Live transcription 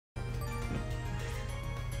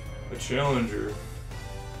challenger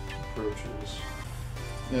approaches.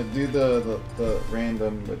 Yeah, do the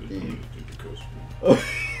random with the.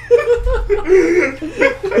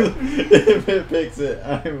 If it picks it,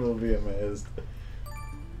 I will be amazed.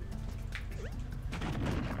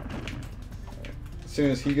 As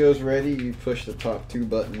soon as he goes ready, you push the top 2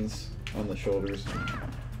 buttons on the shoulders.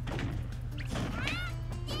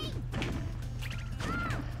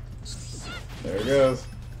 There it goes.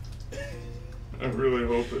 I really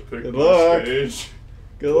hope it picked Good my luck. stage.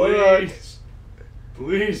 Good luck.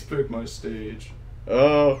 Please pick my stage.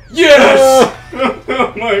 Oh. Yes!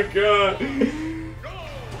 Oh my god.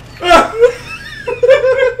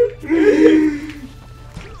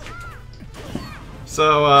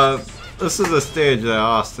 So, this is a stage that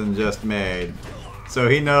Austin just made. So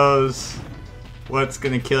he knows what's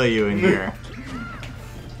gonna kill you in here.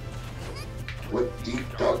 What deep,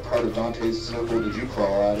 dark part of Dante's circle did you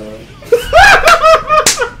crawl out of?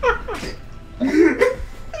 I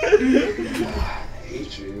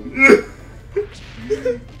hate you.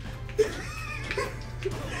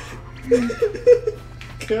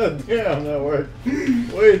 God damn, that worked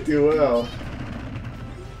way too well.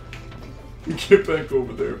 Get back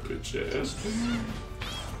over there, bitch ass.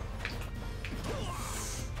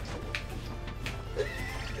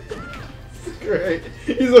 Great.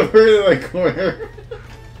 He's afraid of that corner.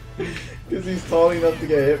 Because he's tall enough to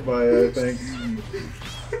get hit by it, I think.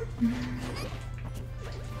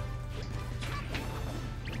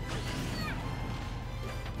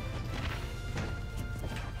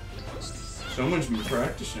 Someone's been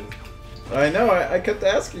practicing. I know, I kept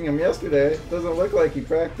asking him yesterday. It doesn't look like he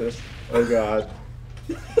practiced. Oh god.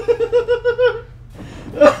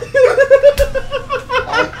 I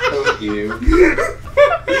hate you.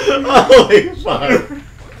 Holy fuck.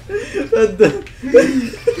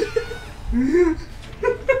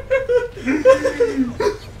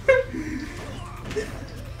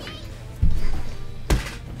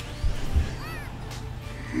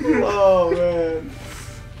 Oh man.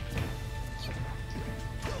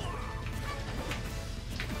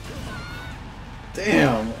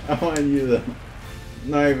 Damn, I wanted you to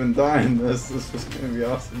not even die in this. This was gonna be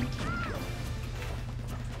awesome.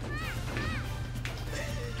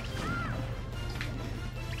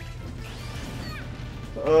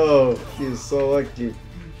 Oh, he's so lucky.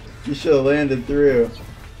 He should have landed through.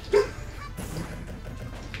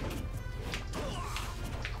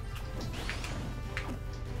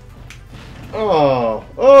 Oh,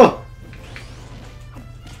 oh!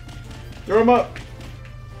 Throw him up.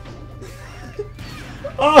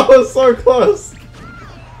 Oh, so close.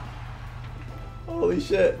 Holy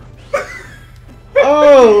shit.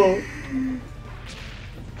 Oh!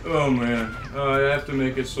 Oh man, I have to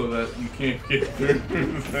make it so that you can't get through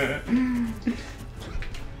that.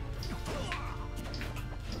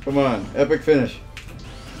 Come on, epic finish.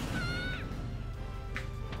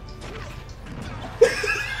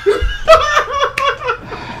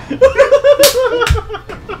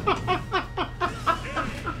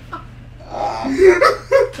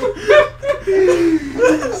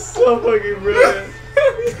 So fucking brilliant.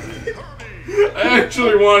 I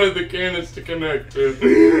actually wanted the cannons to connect too.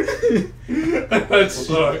 That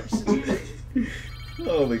sucks.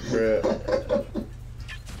 Holy crap.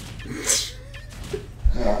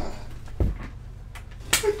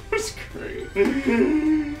 That's great.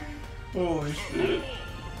 Holy shit.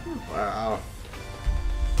 Wow.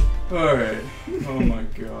 Alright. Oh my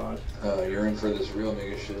god. You're in for this real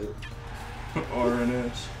nigga shit.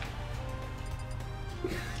 RNS.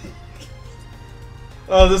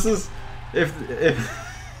 Oh, this is if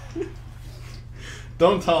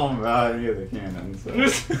don't tell him about any of the cannons. So.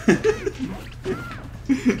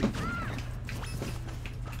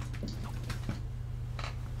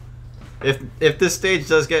 If this stage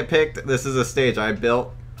does get picked, this is a stage I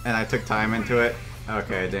built and I took time into it.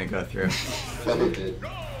 Okay, it didn't go through. But it did.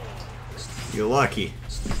 You're lucky.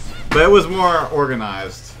 But it was more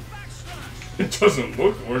organized. It doesn't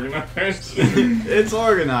look organized. It's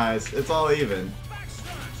organized. It's all even.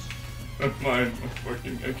 I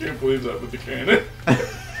can't believe that with the cannon.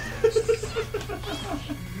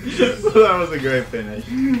 That was a great finish.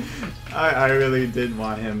 I really did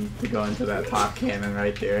want him to go into that top cannon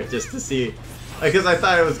right there just to see, because I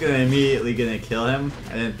thought it was immediately gonna kill him.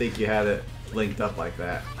 I didn't think you had it linked up like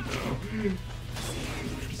that. No.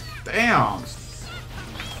 Damn!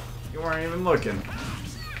 You weren't even looking.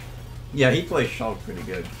 Yeah, he plays Shulk pretty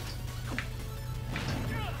good.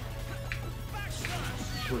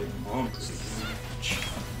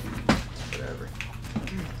 Whatever.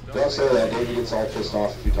 Don't say that. David gets all pissed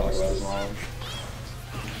off if you talk about his mom.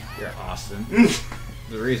 You're Austin.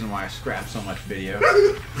 the reason why I scrapped so much video.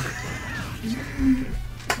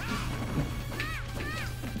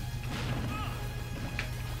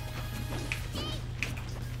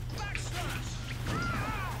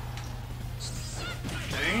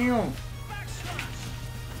 Damn.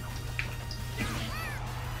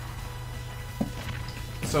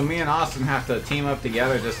 So me and Austin have to team up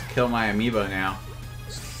together just to kill my amiibo now.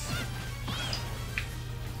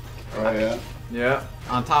 Oh yeah? Yeah.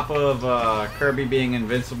 On top of Kirby being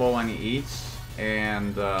invincible when he eats,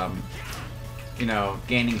 and you know,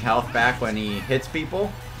 gaining health back when he hits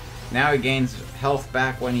people, now he gains health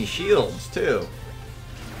back when he shields too.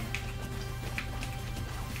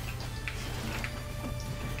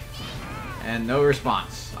 And no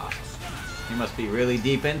response. Awesome. He must be really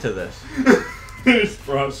deep into this. It's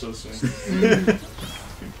processing.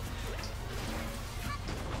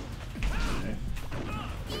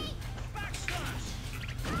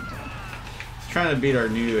 Trying to beat our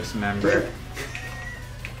newest member.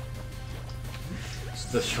 It's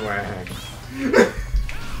the swag.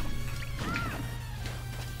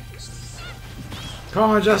 Come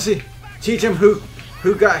on, Jesse. Teach him who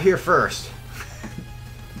got here first.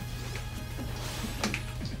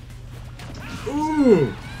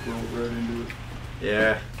 Ooh. Roll right into it.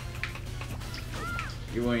 Yeah.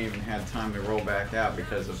 You wouldn't even have time to roll back out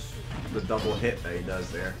because of the double hit that he does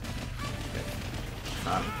there.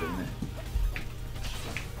 Stop it, didn't it?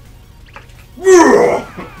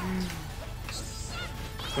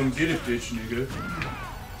 Come get it, bitch, nigga.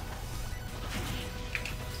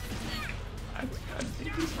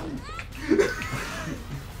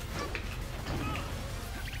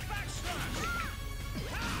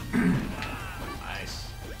 Nice.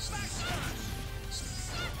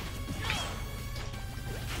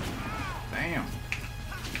 Damn.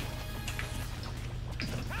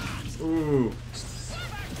 Ooh.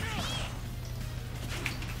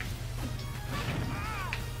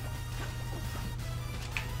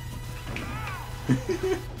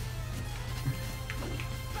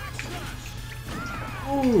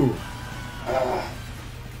 Ooh.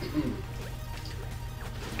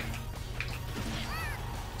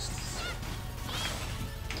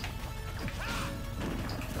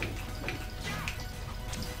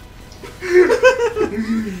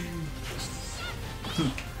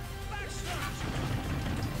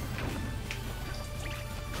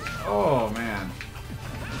 Oh man.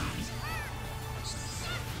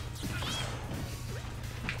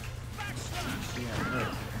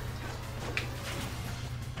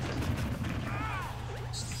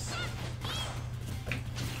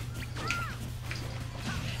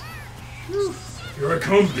 Here I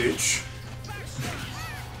come, bitch.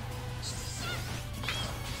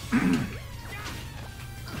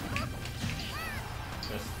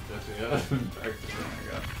 That's the other back to there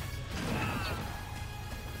I got.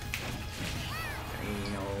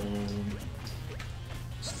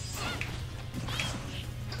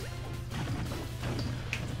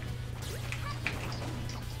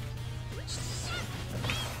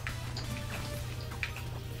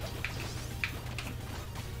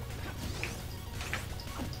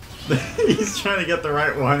 He's trying to get the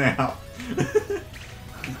right one out.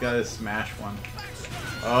 He's got his smash one.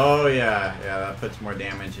 Oh yeah, yeah, that puts more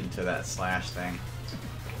damage into that slash thing.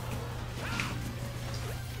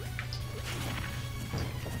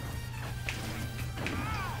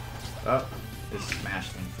 Oh, his smash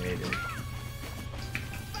thing faded.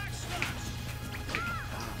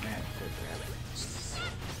 Oh man, good grab it.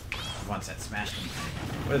 He wants that smash thing.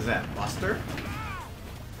 What is that, Buster?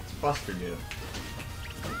 What's Buster do?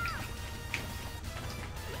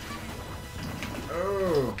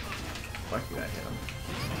 Oh! Lucky that hit him.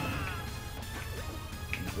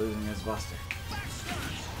 He's losing his Buster.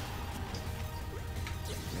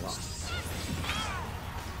 He lost.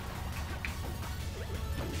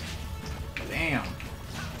 Damn!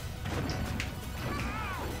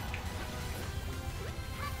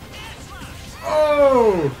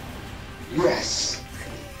 Oh! Yes.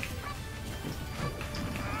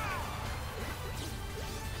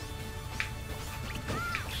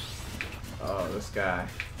 Oh, this guy.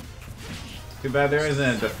 Too bad there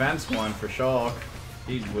isn't a defense one for Shulk.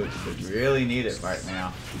 He would really need it right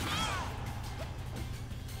now.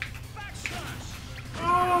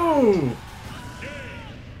 Oh!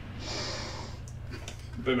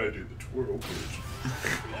 Then I do the twirl, bitch.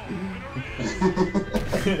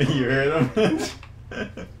 You heard him?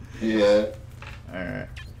 Yeah. Alright.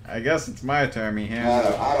 I guess it's my turn, me I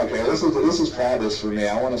hand. don't care. This is practice for me.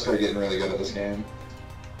 I want to start getting really good at this game.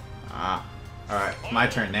 Ah. Alright, my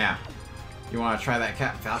turn now. You want to try that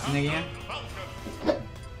Cat Falcon again?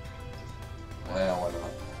 Well, why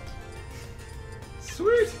not?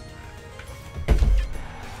 Sweet.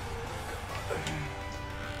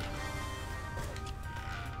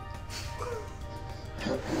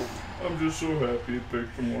 I'm just so happy you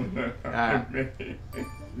picked the one that I made.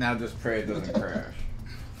 Now just pray it doesn't crash.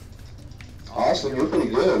 Honestly, you're pretty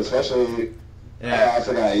good, especially. Yeah. I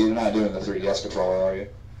forgot you're not doing the 3DS controller, are you?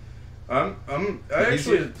 I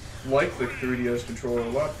actually like the 3DS controller a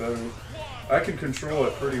lot better. I can control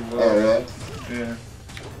it pretty well. Oh, really? Yeah.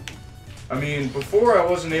 I mean, before I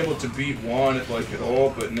wasn't able to beat Juan at all,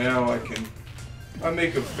 but now I can. I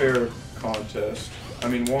make a fair contest. I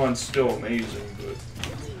mean, Juan's still amazing, but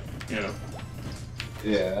you know.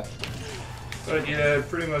 Yeah. But yeah,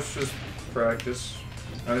 pretty much just practice.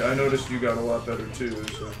 I noticed you got a lot better too,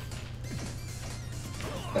 so.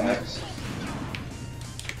 Thanks.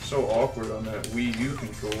 So awkward on that Wii U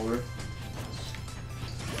controller.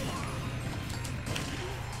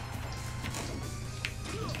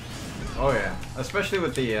 Oh yeah, especially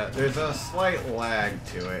with the, there's a slight lag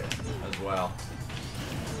to it as well.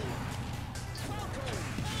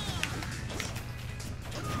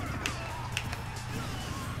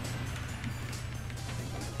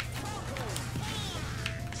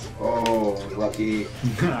 Oh, lucky.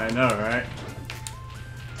 I know, right?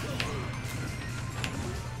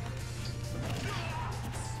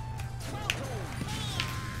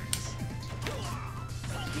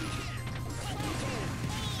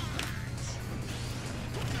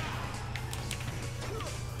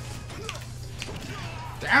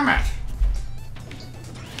 Damn it!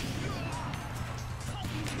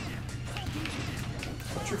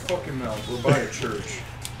 Shut your fucking mouth. We're by a church.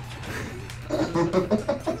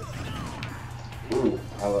 Ooh,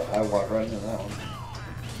 I walked right into that one.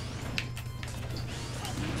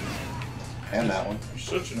 And that one. You're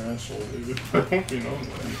such an asshole, dude. I hope you know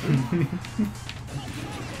that.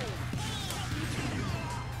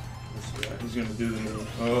 This guy, he's gonna do the new.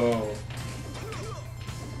 Oh.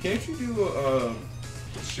 Can't you do a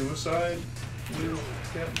suicide with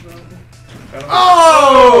Captain Falcon?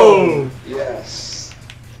 Oh! Yes.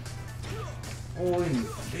 Oh, in your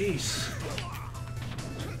face.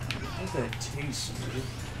 How's that taste,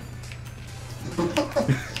 dude?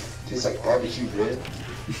 Tastes like barbecue rib.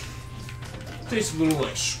 Tastes a little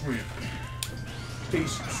like shrimp.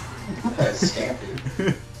 Tastes like shrimp. That's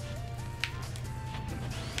scampi.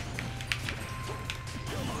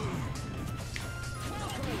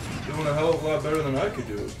 Doing a hell of a lot better than I could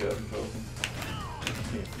do as Captain Falcon.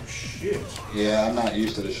 Can't do shit. Yeah, I'm not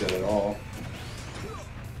used to this shit at all.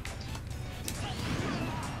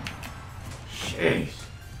 Jeez.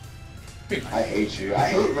 I hate you. I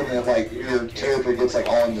hate when like your character gets like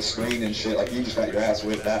all on the screen and shit. Like you just got your ass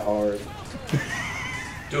whipped that hard.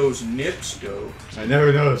 Those nips go. I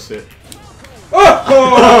never noticed it.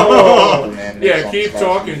 Oh! Oh, man, Yeah, it's keep on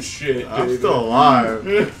talking Sparky. shit, I'm David. still alive.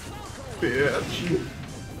 Bitch.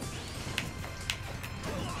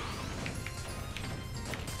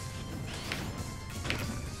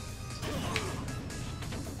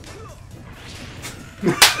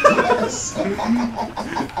 Yes.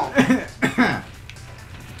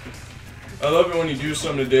 I love it when you do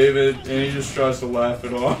something to David and he just tries to laugh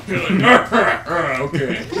it off. You're like,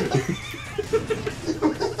 okay.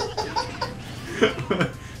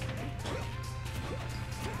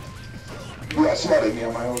 You got smart at me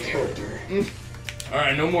on my own character.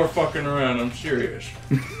 Alright, no more fucking around, I'm serious.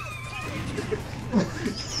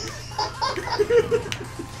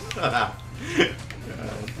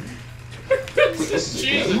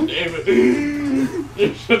 Jesus, David.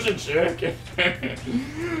 You're such a jerk.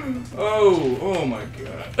 Oh my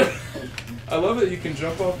god. I love that you can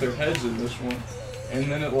jump off their heads in this one.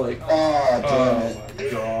 And then it like, Oh, damn oh my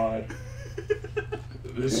god.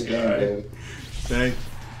 This Good game, guy. David. Thanks.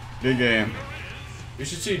 Good game. You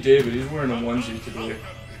should see David, he's wearing a onesie today.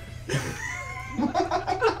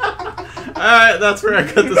 Alright, that's where I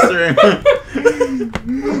cut the stream.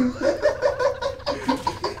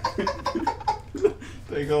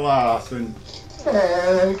 Take a loss and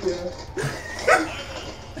Oh,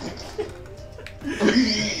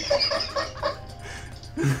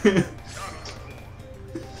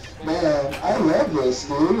 man, I love this,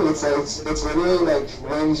 dude. It's literally like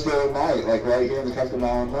Wednesday night, like right here in the comfort of my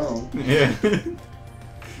own home. yeah.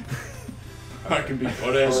 I can be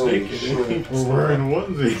butt-ass Holy naked. shit. We're wearing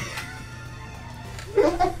onesie.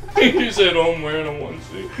 He said, oh, I'm wearing a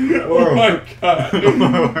onesie. Whoa. Oh my god.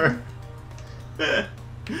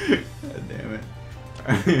 God damn it.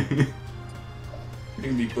 You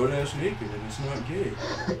can be butt-ass naked and it's not gay.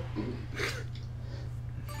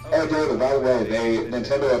 Oh, David, by the way,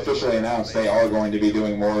 Nintendo officially announced they are going to be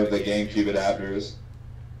doing more of the GameCube adapters.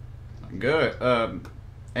 Good.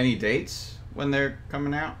 Any dates? when they're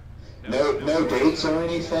coming out? No dates or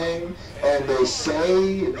anything, and they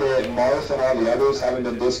say that Marth and all the others haven't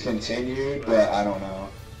been discontinued, but I don't know.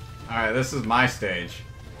 Alright, this is my stage.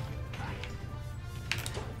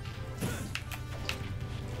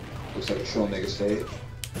 Looks like a troll nigga stage.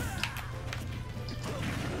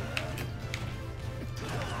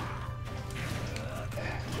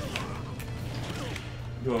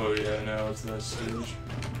 Oh yeah, now it's that stage.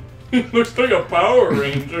 It looks like a Power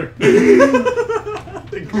Ranger.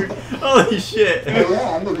 Holy shit! Oh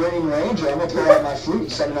yeah, I'm the Green Ranger. I'm gonna pull out my flute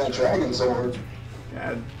and summon that dragon sword.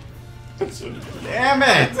 God That's a... damn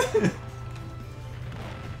it!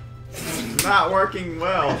 It's not working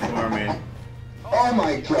well for me. Oh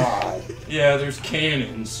my god. Yeah, there's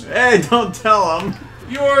cannons. Hey, don't tell him!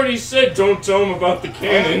 You already said don't tell him about the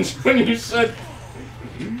cannons when you said...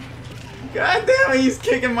 God damn it, he's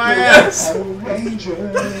kicking my ass! Power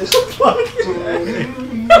Rangers. Fuck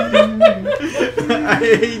I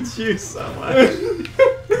hate you so much.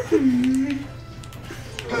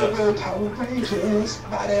 Go Power Rangers.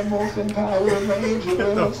 Mighty Morphin Power Rangers.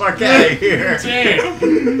 Get the fuck out of here! Damn!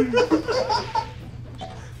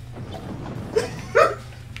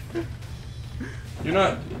 You're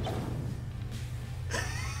not...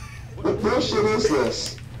 What bullshit is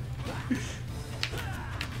this?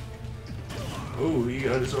 Oh, he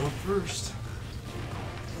got his own first.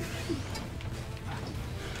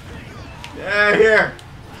 Get out of here!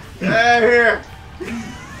 Get out of here!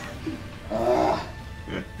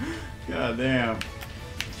 God damn.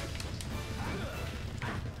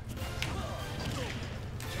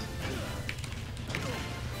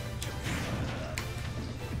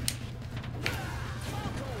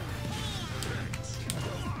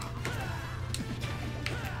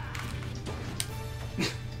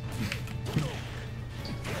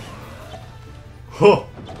 Oh,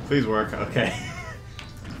 please work. Okay.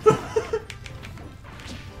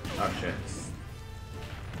 Oh shit.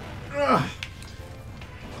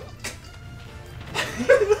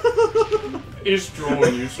 He's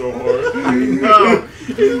trolling you so hard. No,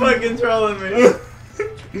 he's fucking trolling me.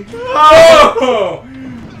 Oh!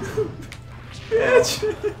 Bitch.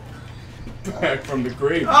 Back from the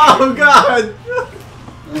grave. Oh god.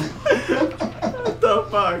 What the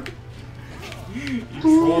fuck? He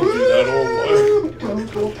trolled you that whole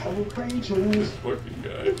life. Go Power Rangers. This fucking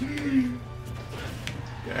guy.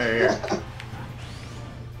 Get out of here.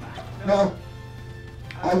 No.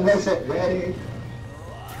 I wasn't ready.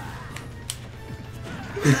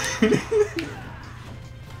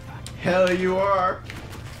 Hell you are.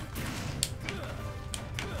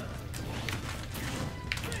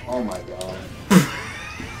 Oh my god.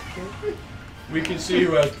 We can see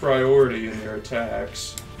who has priority in their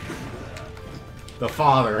attacks. The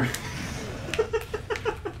father.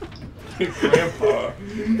 Grandpa.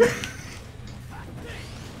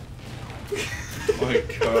 My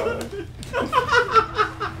god.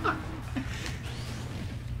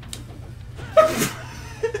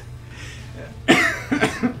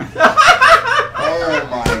 Oh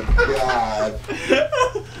my god.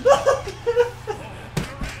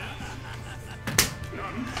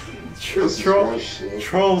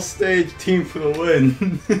 Troll stage team for the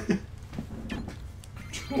win.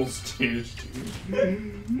 Troll stage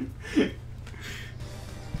team.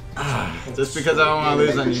 Just because I don't want to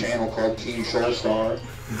lose on a you. channel called Team Troll Star.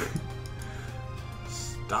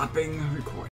 Stopping recording.